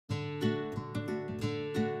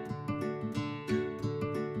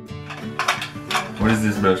What is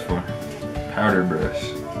this brush for? Powder brush.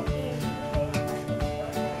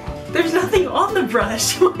 There's nothing on the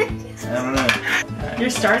brush. I don't know. You're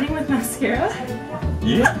starting with mascara?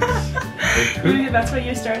 Yeah. That's what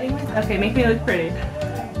you're starting with? Okay, make me look pretty.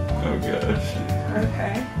 Oh gosh.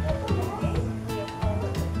 Okay.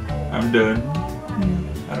 I'm done.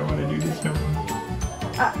 I don't want to do this no more.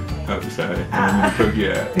 Oh, sorry. I'm gonna poke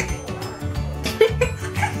you out.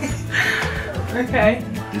 Okay.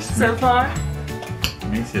 Just So far,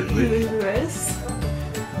 makes it do lit. this.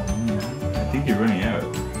 I think you're running out.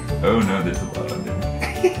 Oh no, there's a lot on there.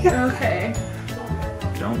 Okay.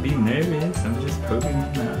 Don't be nervous. I'm just poking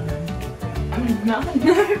you out. I'm not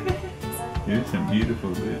nervous. Here's some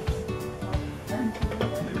beautiful lips.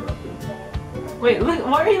 Wait, look,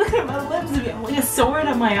 why are you looking at my lips? I'm like a sword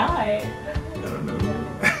on my eye. I don't know.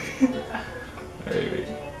 Wait.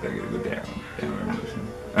 I gotta go down. Downward motion.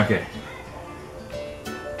 Okay.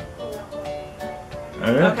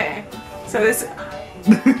 Alright. Okay. So this.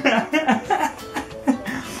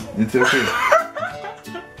 It's okay.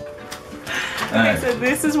 Okay, so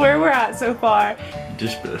this is where we're at so far.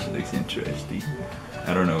 This brush looks interesting.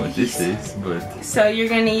 I don't know what this is, but So you're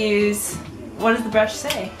gonna use. What does the brush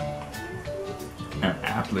say? an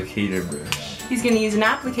applicator brush. He's gonna use an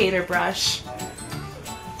applicator brush.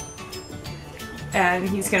 And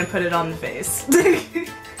he's gonna put it on the face.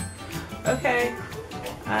 Okay.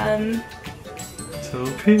 So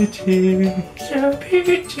pretty. So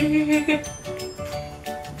pretty.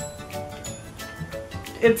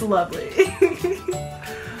 It's lovely.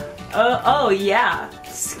 Oh yeah.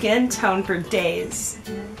 Skin tone for days.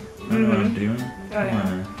 I know what I'm doing. Oh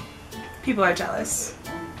yeah. People are jealous.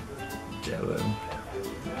 Jello.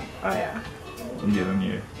 Oh yeah. Get on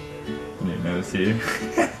your nose here.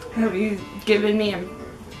 Have you given me a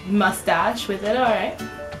mustache with it? Alright.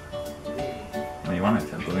 Well, you want it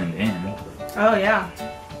to blend in. Oh yeah.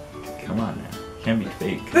 Come on now. Can't be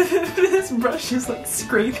fake. This brush is like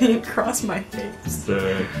scraping across my face.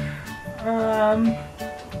 So,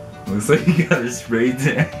 looks like you got a spray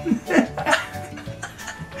tan.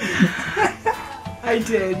 I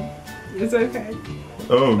did. It's okay.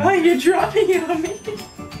 Oh. Oh, you're dropping it on me.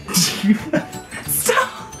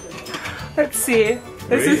 Stop. Let's see.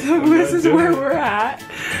 This is where we're at.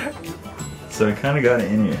 So I kind of got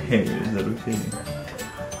it in your hair. Is that okay?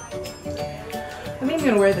 I think I'm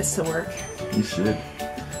gonna wear this to work. You should.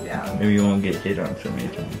 Yeah. Maybe you won't get hit on so many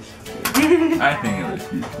times. I think it looks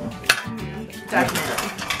beautiful. Definitely.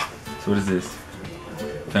 So what is this?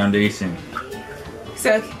 Foundation.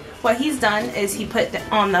 So what he's done is he put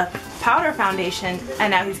on the powder foundation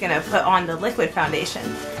and now he's gonna put on the liquid foundation.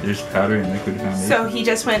 There's powder and liquid foundation. So he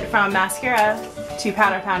just went from mascara to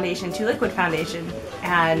powder foundation to liquid foundation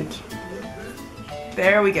and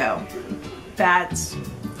there we go. That's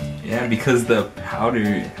Yeah, because the powder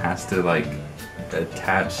has to like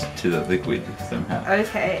attach to the liquid somehow.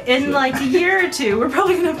 okay. In like a year or two, we're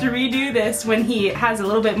probably gonna have to redo this when he has a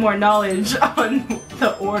little bit more knowledge on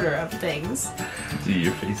the order of things. Dude,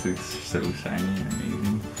 your face looks so shiny and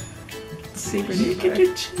amazing. Super Look at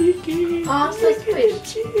your cheeky. Oh, so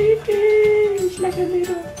squish.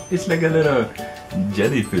 It's like a little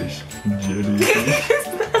jellyfish. Jellyfish. Is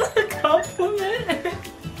that a compliment?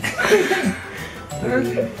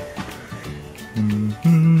 Okay.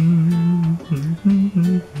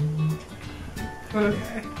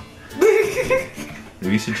 Okay.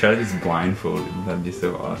 We should try this blindfolded. That'd be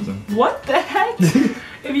so awesome. What the heck?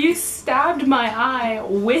 If you stabbed my eye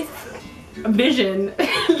with vision,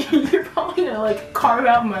 you're probably gonna like carve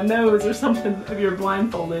out my nose or something if you're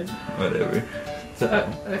blindfolded. Whatever. So,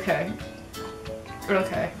 Okay.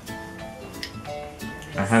 Okay.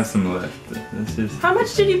 I have some left. This is. How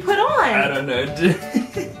much did you put I on? don't know.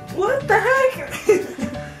 What the heck?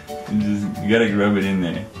 You gotta rub it in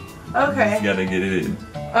there. Okay. You gotta get it in.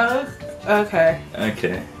 Okay.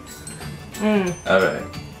 Okay. Mm. Alright.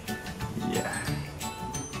 Yeah.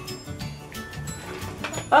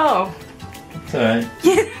 Oh. It's alright.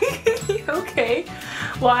 Okay.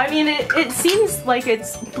 Well, I mean, it seems like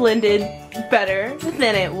it's blended better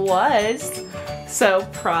than it was. So,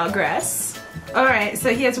 progress. Alright,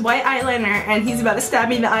 so he has white eyeliner and he's about to stab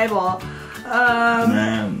me in the eyeball.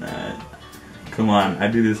 Nah, I'm not. Come on, I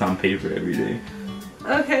do this on paper every day.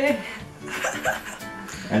 Okay.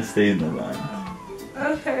 I stay in the line.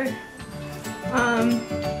 Okay.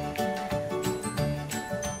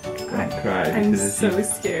 Don't cry. I'm because so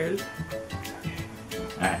it's scared.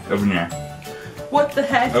 Alright, open your eye. What the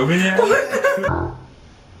heck? Open your eye.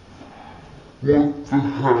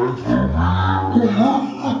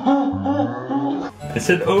 I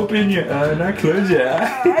said open your eye, not close your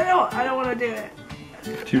eye. I don't want to do it.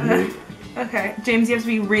 Too late. Okay, James, you have to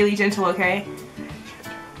be really gentle, okay?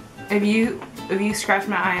 If you scratch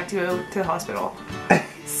my eye, I have to go to the hospital.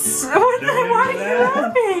 So, why are you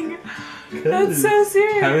laughing? That's so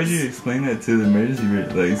serious. How would you explain that to the emergency room?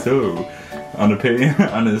 Like, so, on a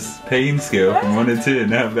pain scale from 1 to 10,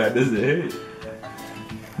 how bad does it hurt?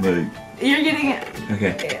 Like, you're getting it.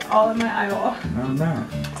 Okay. All in my eyeball. No, I'm not.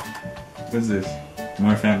 What's this?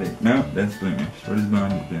 More foundation. No, that's blemish. What is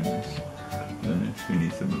behind the blemish? Blemish. We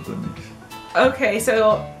need some blemish. Okay,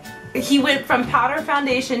 so he went from powder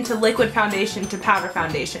foundation to liquid foundation to powder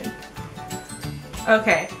foundation.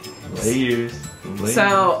 Okay. Layers.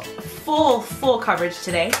 So full coverage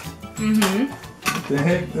today. Mm-hmm. What the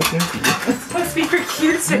heck? That's empty. It's supposed to be for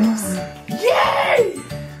Q-tips. Yay!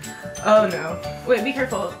 Oh no. Wait, be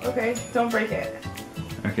careful. Okay, don't break it.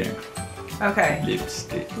 Okay. Okay.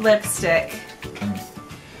 Lipstick.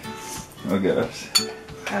 Oh gosh.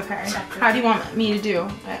 Okay. How do you want me to do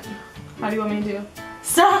it? How do you want me to do?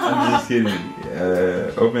 Stop! I'm just kidding.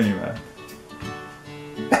 Open your mouth.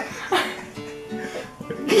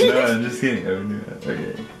 No, I'm just kidding. Open your mouth.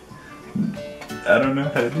 Okay. I don't know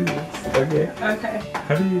how to do this. Okay. Okay.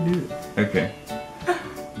 How do you do it? Okay.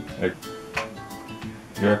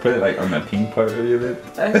 Do I put it like on the pink part of your lip?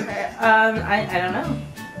 Okay. I don't know.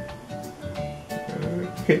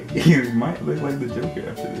 Okay. You might look like the Joker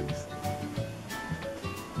after this.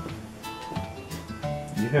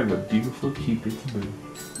 You have a beautiful Cupid's bow.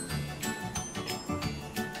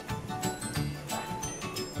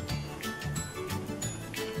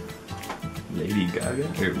 Lady Gaga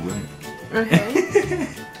or what? Okay.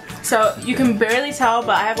 So you can barely tell,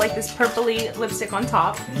 but I have like this purpley lipstick on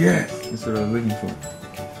top. Yes, that's what I was looking for.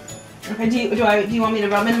 Okay. Do you want me to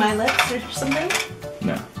rub in my lips or something?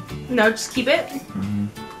 No. No, just keep it. Mm-hmm.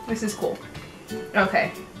 This is cool.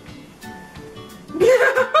 Okay.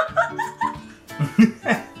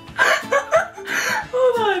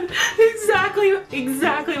 Hold on.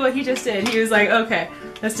 Exactly what he just did. He was like, okay,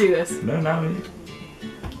 let's do this. No, not me.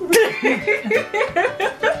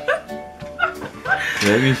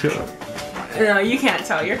 Let me show. No, you can't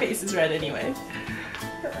tell. Your face is red anyway.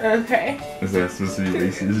 Okay. Is that supposed to be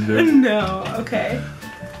racist, Joe? No. Okay.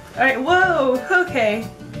 All right. Whoa. Okay.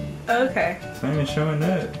 Okay. It's not even showing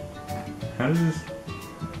that. How does this?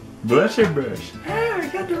 Blusher brush. Ah, I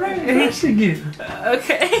got the right brush again.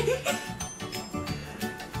 Okay.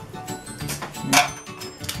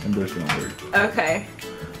 That brush won't work. Okay.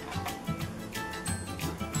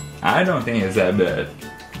 I don't think it's that bad.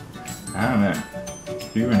 I don't know.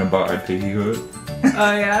 You were in a bar, I'd pick you up.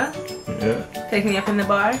 Oh yeah? Yeah. Pick me up in the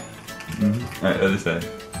bar? Mm-hmm. Alright, other side.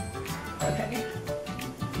 Okay.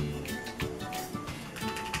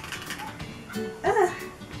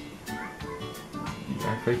 You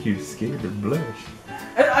act like you're scared to blush.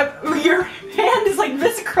 Your hand is like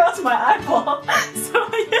this across my eyeball, so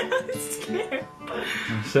yeah, I'm scared.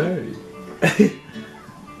 I'm sorry.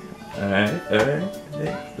 Alright.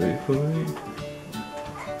 Wait for me.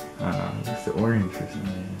 It's the orange for some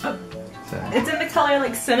reason. Sorry. It's in the color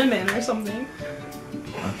like cinnamon or something.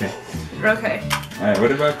 Okay. Okay. Alright,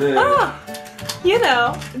 what about the... Oh, you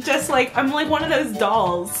know, just like, I'm like one of those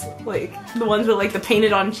dolls. Like, the ones with like the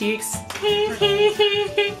painted on cheeks.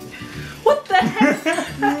 What the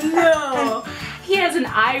heck? No. He has an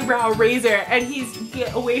eyebrow razor and he's,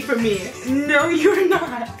 get away from me. No, you're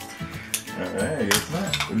not. Alright, I guess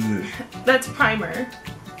not. What is this? That's primer.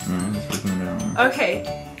 Okay.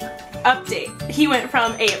 Update. He went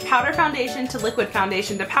from a powder foundation to liquid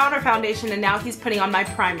foundation to powder foundation, and now he's putting on my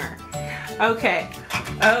primer. Okay.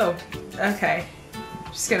 Oh. Okay.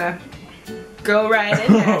 Just gonna go right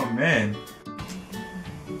in there. Oh man.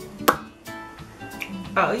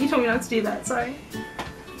 Oh, you told me not to do that. Sorry.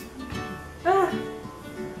 Ah.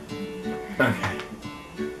 Okay.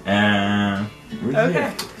 Where's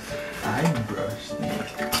Okay. Eye brush thing?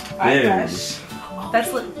 Eye brush.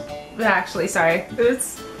 That's actually, sorry.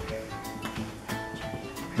 It's.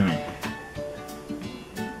 Come here.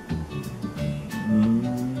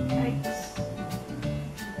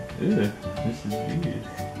 Ew, this is weird.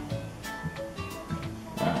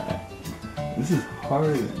 This is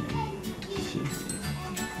harder than it should be.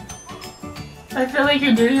 I feel like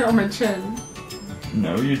you're doing it on my chin.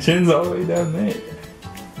 No, your chin's all the way down there.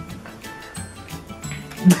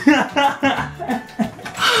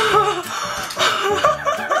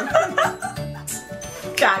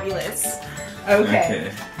 Fabulous.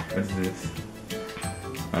 Okay. What's this?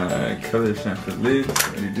 Color shine for lips.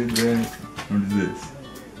 Already did that. What is this?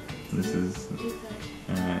 This is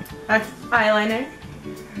Eyeliner.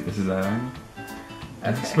 This is eyeliner.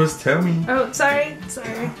 Okay. You're supposed to tell me. Oh, sorry.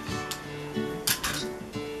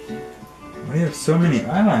 Why do you have so many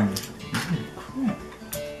eyeliners?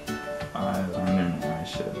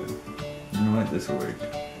 this will work.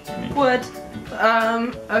 What?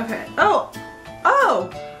 Okay. Oh!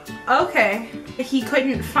 Okay. He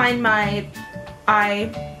couldn't find my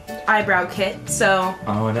eyebrow kit, so...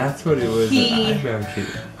 Oh, that's what it was, an eyebrow kit.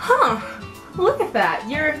 Huh. Look at that.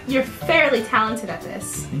 You're fairly talented at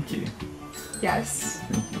this. Thank you. Yes.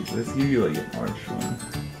 Thank you. Let's give you like an arch one.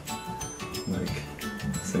 Like,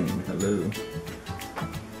 saying hello.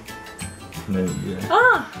 No, yeah.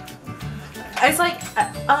 Ah! It's like,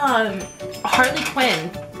 Harley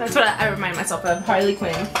Quinn. That's what I remind myself of. Harley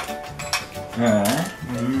Quinn. Alright.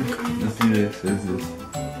 Let's do this. What's this?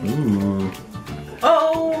 Ooh.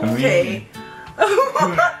 Oh, okay.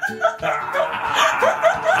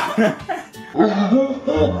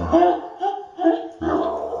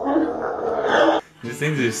 These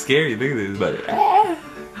things are scary. Look at this. Like,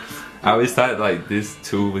 I always thought like this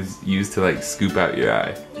tool was used to like scoop out your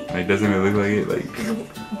eye. Like, doesn't it look like it? Like.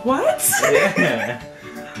 What? Yeah.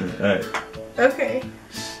 Alright. Okay.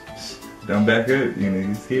 Don't back up. You know,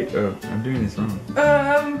 you see it. Oh, I'm doing this wrong.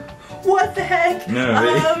 What the heck? No.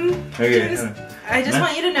 Okay. I just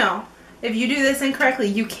want you to know, if you do this incorrectly,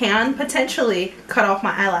 you can potentially cut off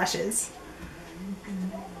my eyelashes.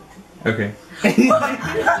 Okay. You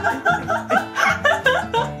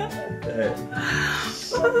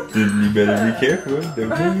better be careful. Don't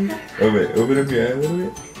move. Oh wait, open up your eye a little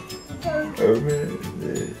bit. Open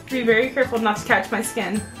it. Be very careful not to catch my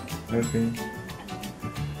skin. Okay.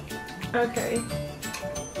 Okay.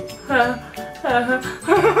 Hold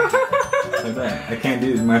on. I can't do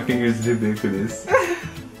this. My fingers are too big for this.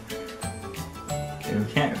 It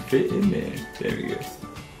can't fit in there. There we go.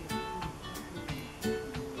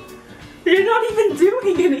 You're not even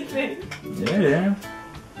doing anything. Yeah.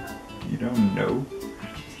 You don't know.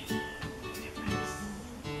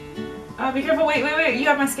 Be careful. Wait. You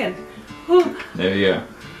got my skin. Whew. There we go.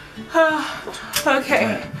 Okay.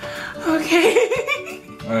 Right. Okay.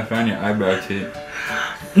 Oh, I found your eyebrow kit.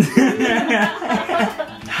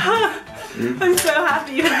 I'm so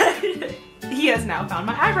happy that he has now found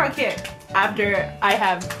my eyebrow kit after I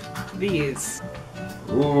have these.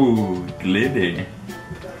 Ooh, glitter.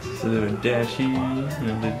 Just a little dashy, a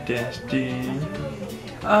little dashy.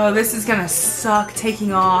 Oh, this is gonna suck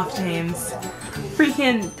taking off, James.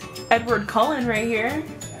 Freaking Edward Cullen right here.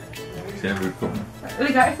 It's Edward Cullen.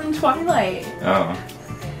 The guy from Twilight. Oh.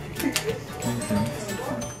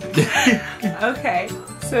 Okay,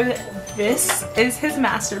 so this is his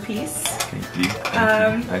masterpiece. Thank you.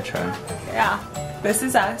 Thank you. I tried. Yeah, this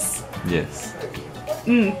is us. Yes.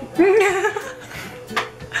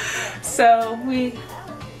 So we...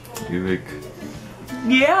 You look...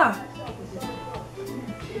 Yeah.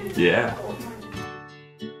 Yeah.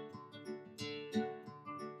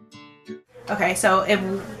 Okay, so if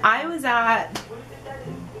I was at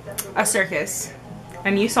a circus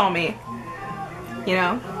and you saw me, you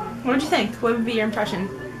know, what would you think? What would be your impression?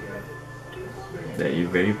 That you're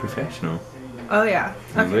very professional. Oh yeah.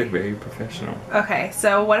 You Okay. look very professional. Okay,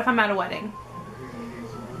 so what if I'm at a wedding?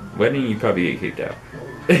 Wedding, you probably get kicked out.